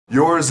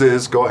Yours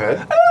is, go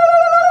ahead.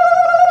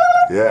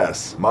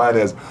 Yes, mine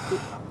is.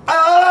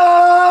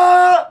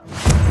 Ah!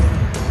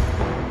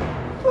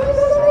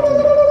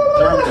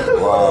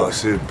 Wow,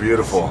 she's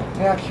beautiful.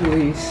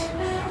 Hercules.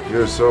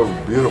 You're so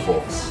beautiful.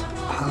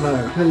 Hello.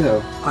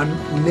 Hello. I'm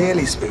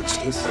nearly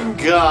speechless.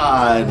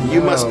 God,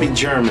 you must be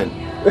German.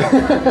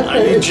 Are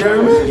you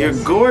German? You're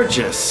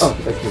gorgeous. Oh,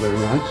 thank you very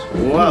much.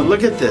 Wow,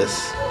 look at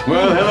this.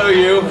 Well, hello,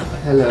 you.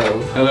 Hello.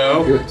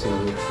 Hello. Good to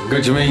meet you.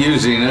 Good to meet you,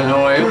 XENA.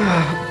 How are you?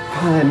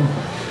 Fine.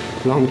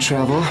 Long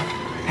travel.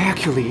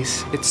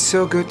 Hercules, it's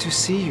so good to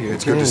see you.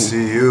 It's good to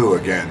see you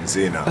again,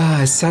 XENA.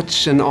 It's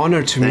such an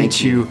honor to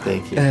meet you.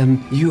 Thank you.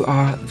 You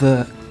are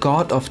the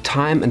god of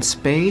time and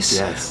space.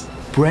 Yes.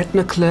 Bread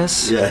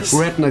necklace. Yes.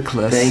 Red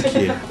necklace. Thank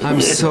you. I'm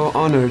so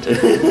honored.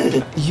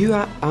 You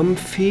are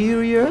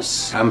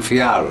Amphiarius?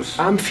 Amphiarus.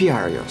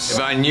 Amphiarius. If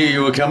I knew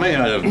you were coming,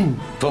 I'd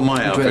have put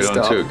my outfit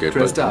on too. Good,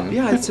 Dressed but, up.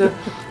 Yeah, it's a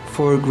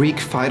for a Greek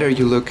fighter.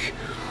 You look.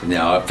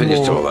 No, I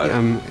finished all that.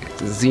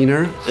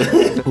 XENA,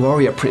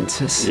 warrior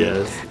princess.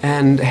 Yes.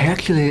 And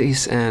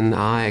Hercules and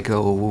I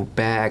go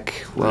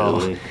back. Well,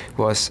 Really?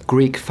 was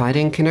Greek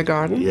fighting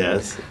kindergarten.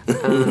 Yes.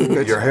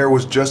 Your hair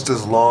was just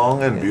as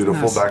long and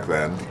beautiful Nice. back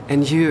then.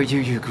 And you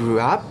grew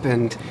up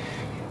and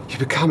you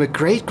become a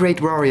great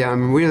warrior.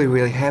 I'm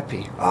really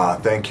happy.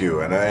 Thank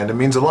you, and it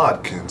means a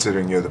lot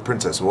considering you're the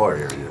princess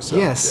warrior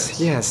yourself.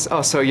 Yes.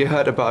 Oh, so you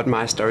heard about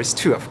my stories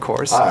too, of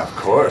course. Of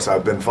course,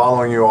 I've been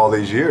following you all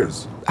these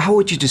years. How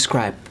would you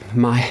describe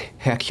my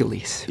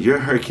Hercules? Your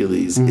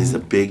Hercules is a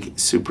big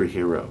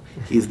superhero.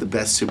 He's the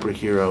best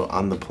superhero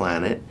on the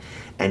planet,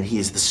 and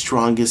he's the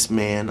strongest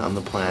man on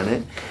the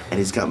planet, and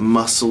he's got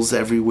muscles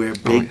everywhere,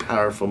 big,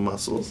 powerful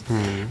muscles.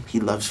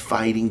 He loves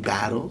fighting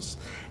battles,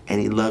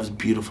 and he loves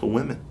beautiful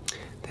women.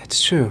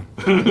 That's true.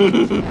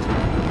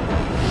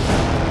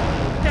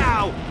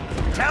 Now,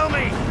 tell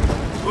me,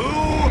 who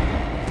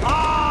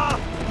are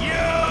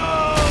you?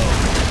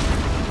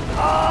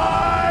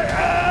 I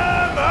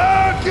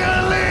am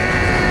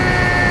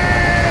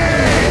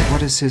Hercules!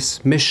 What is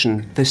his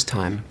mission this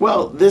time?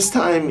 Well, this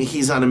time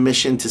he's on a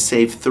mission to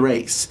save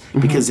Thrace,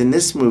 because in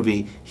this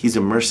movie, he's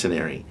a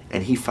mercenary,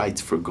 and he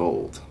fights for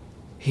gold.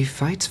 He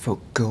fights for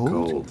gold?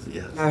 Gold,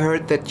 yes. I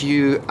heard that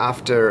you,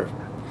 after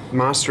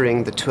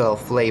mastering the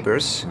 12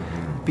 labors,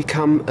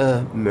 become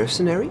a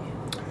mercenary?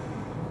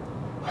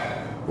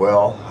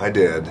 Well, I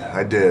did,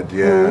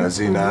 yeah,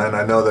 XENA, and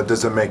I know that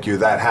doesn't make you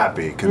that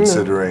happy,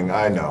 considering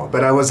I know.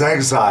 But I was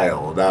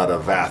exiled out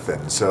of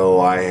Athens, so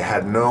I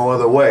had no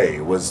other way,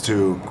 was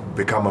to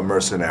become a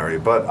mercenary.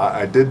 But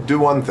I did do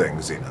one thing,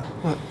 XENA.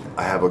 What?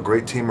 I have a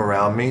great team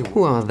around me.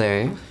 Who are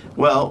they?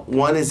 Well,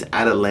 one is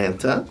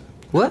Atalanta.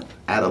 What?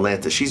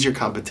 Atalanta, she's your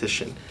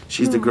competition.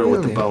 She's the girl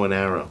with the really? bow and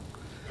arrow.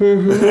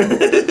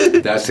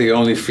 That's the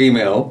only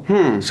female.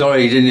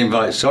 Sorry you didn't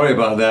invite. Sorry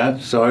about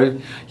that.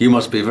 Sorry. You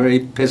must be very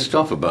pissed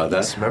off about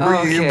that.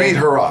 Remember, you Okay. beat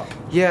her up.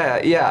 Yeah,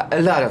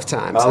 a lot of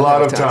times. A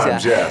lot of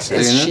times, yeah. yes.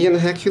 Is XENA? she in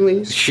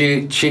Hercules?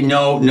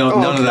 No, none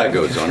of okay. that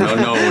goes on.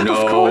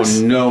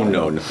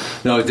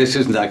 No, this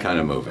isn't that kind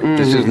of movie.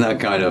 This isn't that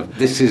kind of,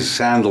 this is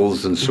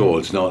sandals and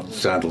swords, not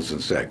sandals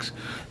and sex.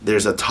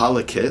 There's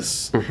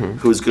Autolycus,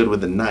 who's good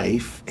with a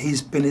knife.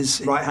 He's been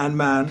his right-hand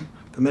man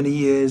for many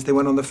years. They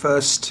went on the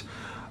first,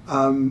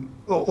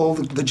 all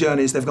the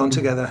journeys they've gone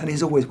together, and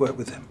he's always worked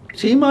with him.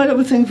 So you might have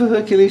a thing for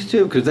Hercules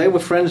too, because they were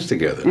friends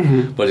together.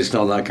 But it's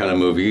not that kind of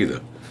movie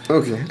either.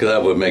 Okay. Because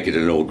that would make it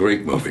an old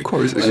Greek movie. Of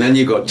course. And then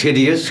you got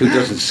Tydeus, who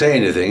doesn't say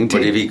anything,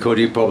 but if he could,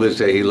 he'd probably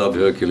say he loved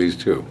Hercules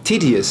too.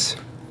 Tedious.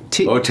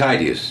 Or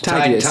Tydeus.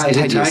 Tydeus.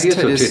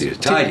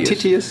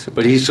 Tydeus.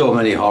 But he saw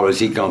many horrors,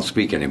 he can't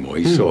speak anymore.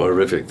 He saw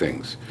horrific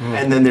things.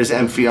 And then there's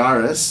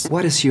Amphiarus.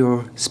 What is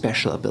your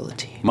special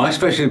ability? My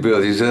special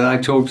ability is that I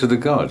talk to the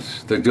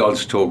gods. The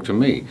gods talk to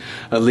me.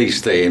 At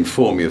least they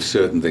inform me of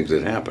certain things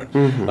that happen.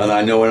 And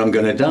I know when I'm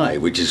going to die,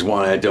 which is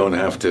why I don't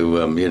have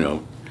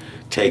to,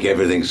 take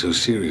everything so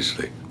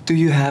seriously. Do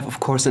you have, of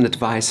course, an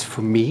advice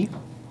for me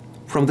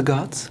from the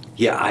gods?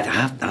 Yeah, I'd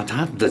have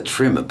to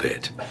trim a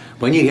bit.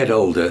 When you get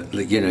older,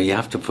 you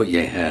have to put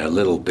your hair a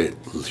little bit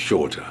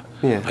shorter.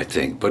 Yeah. I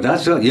think. But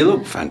you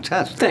look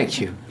fantastic. Thank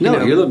you.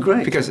 No, you look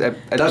great. Because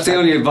that's the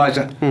only advice.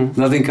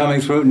 Nothing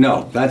coming through?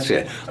 No, that's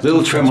it.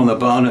 Little trim on the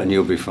barn and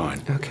you'll be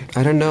fine. Okay.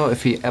 I don't know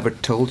if he ever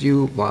told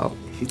you, well,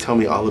 He told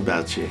me all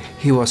about you.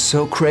 he was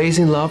so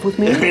crazy in love with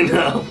me. I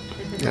know.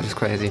 That is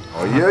crazy.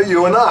 Oh yeah,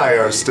 you and I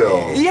are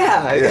still.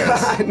 Yeah,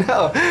 Yes. I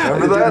know. Remember I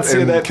didn't that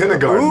see in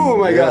kindergarten? Oh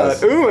my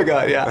Yes. god! Oh my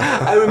god! Yeah,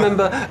 I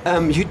remember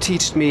you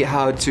taught me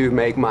how to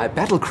make my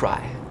battle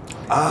cry,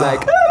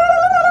 like.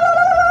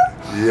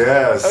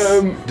 Yes.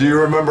 Do you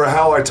remember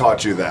how I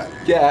taught you that?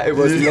 Yeah, it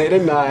was late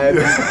at night.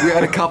 We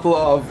had a couple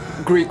of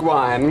Greek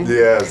wine.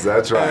 Yes,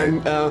 that's right.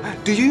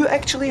 And, do you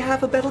actually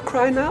have a battle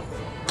cry now?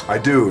 I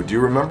do. Do you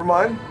remember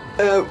mine?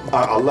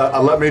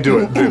 Let me do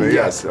it.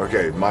 Yes.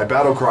 Okay. My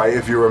battle cry,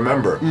 if you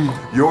remember.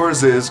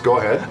 Yours is. Go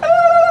ahead.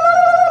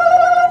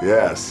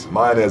 Yes.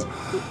 Mine is.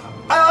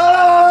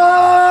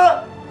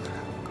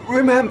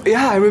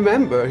 Yeah, I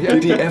remember. Yeah.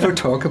 Did he ever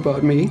talk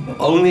about me?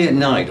 Only at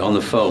night on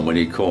the phone when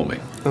he'd call me.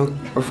 Oh,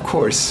 of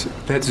course.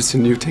 That is a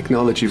new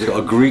technology. He's got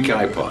a Greek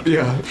iPod.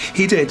 Yeah.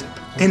 He did,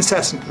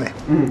 incessantly.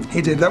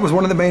 He did. That was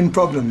one of the main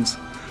problems.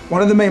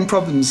 One of the main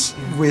problems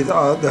with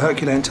the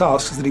Herculean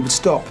tasks is that he would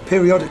stop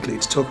periodically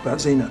to talk about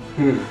Xena.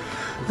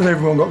 And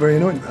everyone got very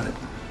annoyed about it.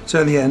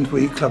 So in the end,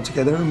 we clubbed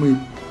together and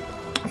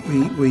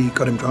we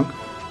got him drunk.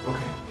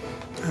 Okay.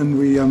 And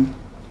we,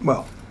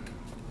 well,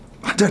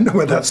 I don't know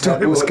where that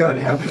story was going.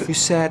 You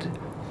said,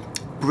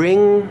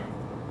 bring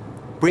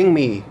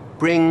me.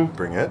 Bring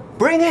it.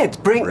 Bring it.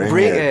 Bring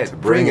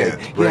it.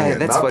 Yeah,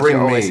 that's Not what bring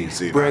you always. me,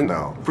 Xena, Bring.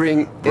 no.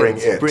 Bring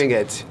it. Bring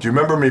it. Do you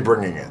remember me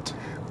bringing it?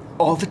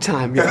 All the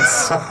time,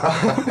 yes.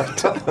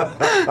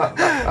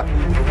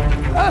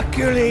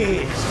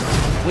 Hercules!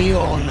 We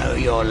all know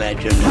your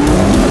legend.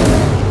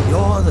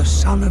 You're the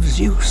son of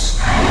Zeus.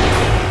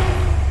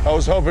 I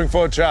was hoping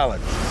for a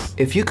challenge.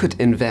 If you could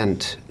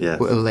invent Yes.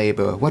 a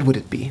labor, what would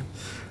it be?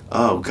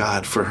 Oh,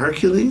 God. For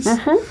Hercules,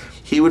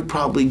 he would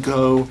probably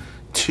go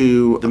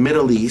to the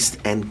Middle East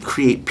and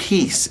create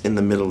peace in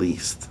the Middle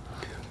East.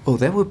 Oh,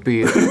 that would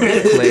be a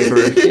big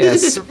labor.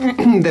 Yes,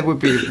 that would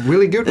be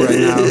really good right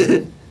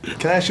now.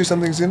 Can I ask you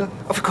something, Xena?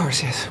 Of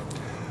course, yes.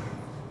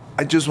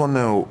 I just want to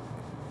know,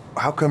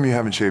 how come you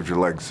haven't shaved your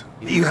legs?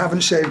 You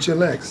haven't shaved your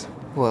legs.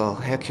 Well,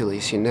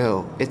 Hercules, you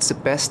know, it's the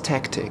best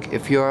tactic.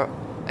 If you're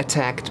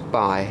attacked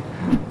by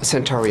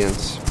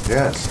centaurians,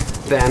 Yes.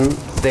 then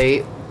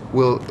they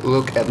will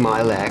look at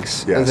my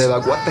legs and Yes. they're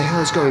like, what the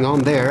hell is going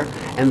on there?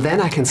 And then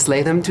I can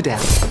slay them to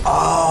death.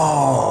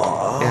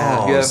 Oh.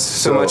 Yeah, you have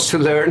so much to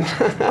learn.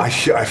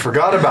 I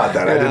forgot about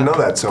that. I didn't know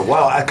that. So,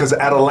 wow, because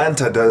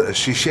Atalanta,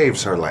 she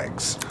shaves her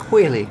legs.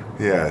 Really?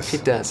 Yes.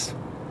 It does.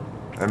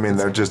 I mean,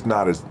 they're just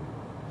not as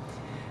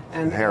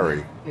And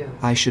hairy.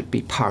 I should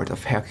be part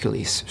of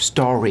Hercules'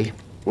 story.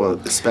 Well,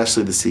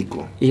 especially the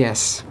sequel.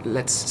 Yes,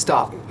 let's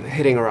stop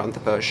hitting around the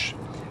bush.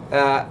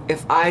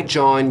 If I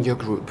join your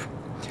group,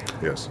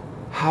 Yes.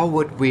 how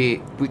would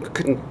we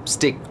couldn't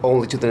stick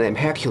only to the name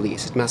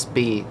Hercules. It must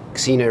be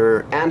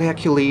XENA and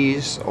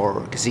Hercules,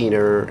 or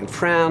XENA and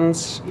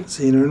Friends.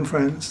 Xena and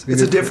Friends.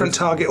 It's a different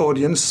target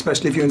audience,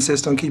 especially if you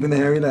insist on keeping the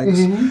hairy legs.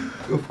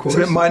 Of course.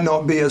 So it might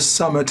not be a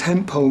summer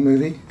tentpole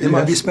movie. It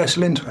might be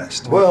special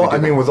interest. Well, I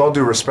mean, with all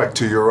due respect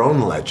to your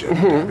own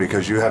legend,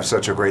 because you have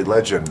such a great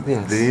legend,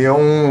 Yes. the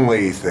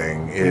only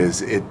thing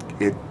is it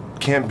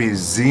can't be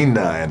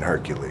Xena and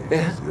Hercules.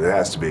 Yeah. It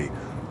has to be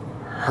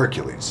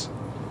Hercules.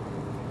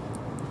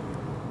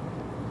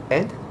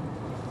 And?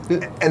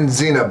 And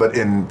Xena, but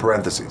in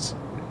parentheses.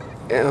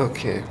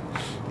 Okay.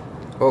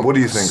 Oh, What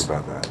do you think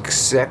about that?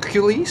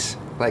 Hercules?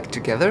 Like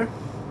together?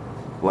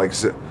 Like,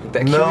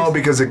 Hercules? no,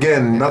 because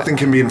again, nothing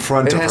can be in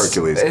front It of has-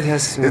 Hercules. it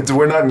has-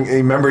 We're not.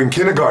 Remember in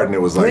kindergarten,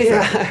 it was like Yeah.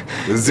 that.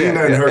 Xena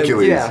Yeah, and yeah,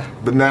 Hercules. yeah.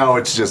 But now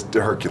it's just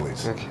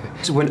Hercules. Okay.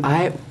 So when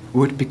I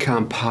would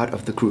become part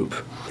of the group,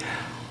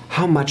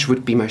 how much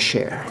would be my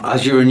share?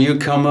 As you're a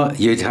newcomer,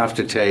 you'd have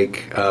to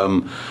take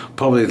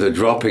probably the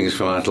droppings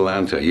from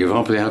Atalanta. You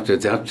probably have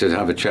to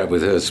have a chat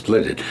with her,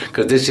 split it,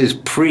 because this is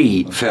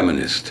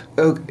pre-feminist.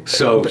 Okay,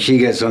 So she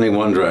gets only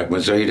one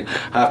drachma, so you'd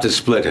have to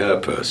split her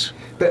purse.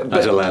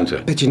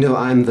 Atalanta. But you know,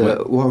 I'm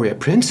the warrior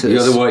princess.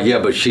 You're the warrior, yeah,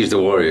 but she's the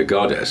warrior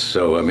goddess.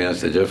 So I mean, that's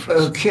the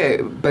difference.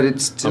 Okay, but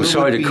it's still I'm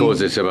sorry would to be- cause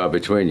this about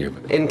between you.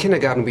 In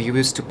kindergarten, we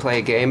used to play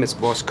a game. It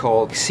was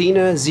called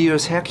XENA,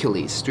 Zeus,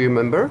 Hercules. Do you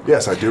remember?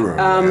 Yes, I do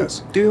remember.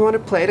 Yes, Do you want to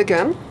play it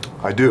again?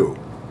 I do.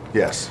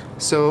 Yes.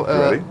 So,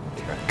 You ready?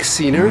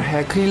 XENA,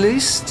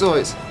 Hercules,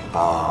 Zeus.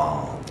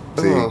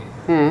 See,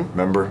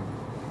 remember?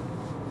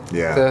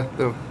 Yeah,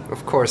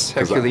 Of course,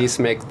 Hercules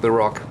make the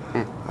rock.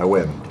 I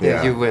win.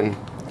 Yeah, You win.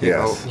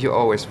 Yes. You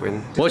always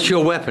win. What's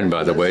your weapon,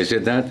 by the way? Is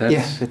it that? That's,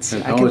 Yeah, it's-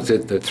 I oh, can is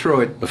it the,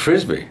 throw it. A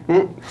frisbee.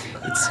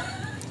 It's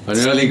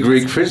An early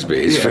Greek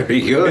frisbee. It's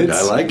very good.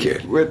 I like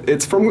it.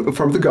 It's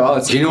from the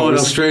gods. Do you know what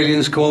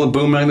Australians call a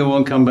boomerang that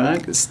won't come back?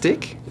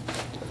 Stick?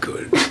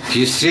 Good. Do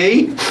you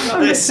see?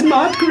 I'm a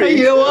smart Greek.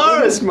 You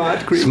are a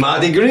smart Greek.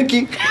 Smarty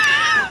Greeky.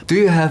 Do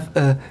you have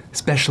a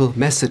special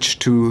message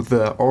to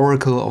the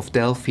Oracle of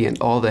Delphi and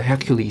all the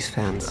Hercules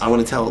fans? I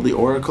want to tell the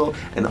Oracle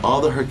and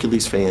all the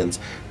Hercules fans,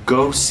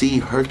 go see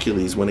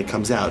Hercules when it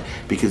comes out,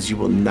 because you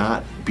will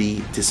not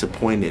be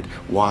disappointed.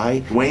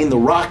 Why? Dwayne "The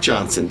Rock"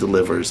 Johnson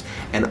delivers,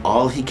 and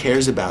all he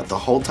cares about the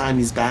whole time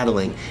he's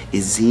battling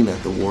is Xena,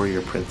 the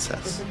warrior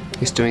princess.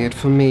 He's doing it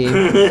for me.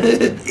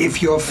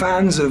 If you're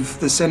fans of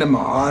the cinema,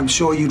 I'm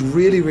sure you'd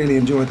really, really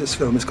enjoy this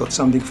film. It's got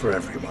something for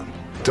everyone.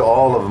 To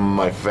all of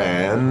my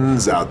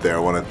fans out there, I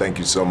want to thank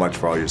you so much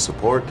for all your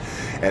support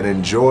and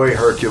enjoy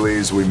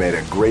Hercules. We made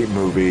a great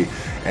movie,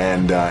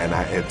 and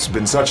it's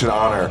been such an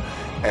honor,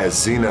 as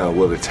Xena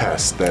will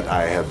attest, that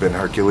I have been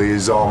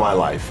Hercules all my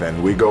life,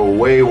 and we go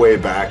way, way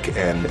back.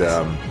 And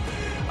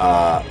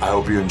I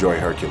hope you enjoy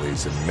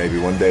Hercules, and maybe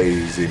one day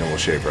Xena will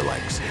shave her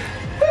legs.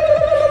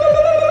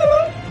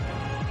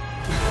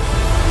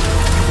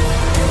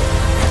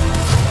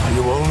 Are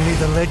you only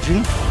the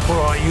legend, or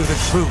are you the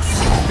truth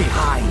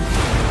behind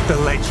the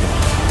legend?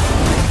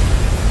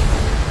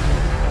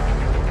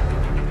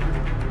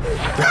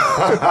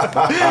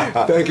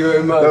 Thank you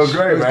very much. That was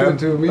great, man. Good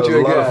to meet That you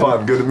was again. a lot of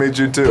fun. Good to meet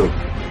you too.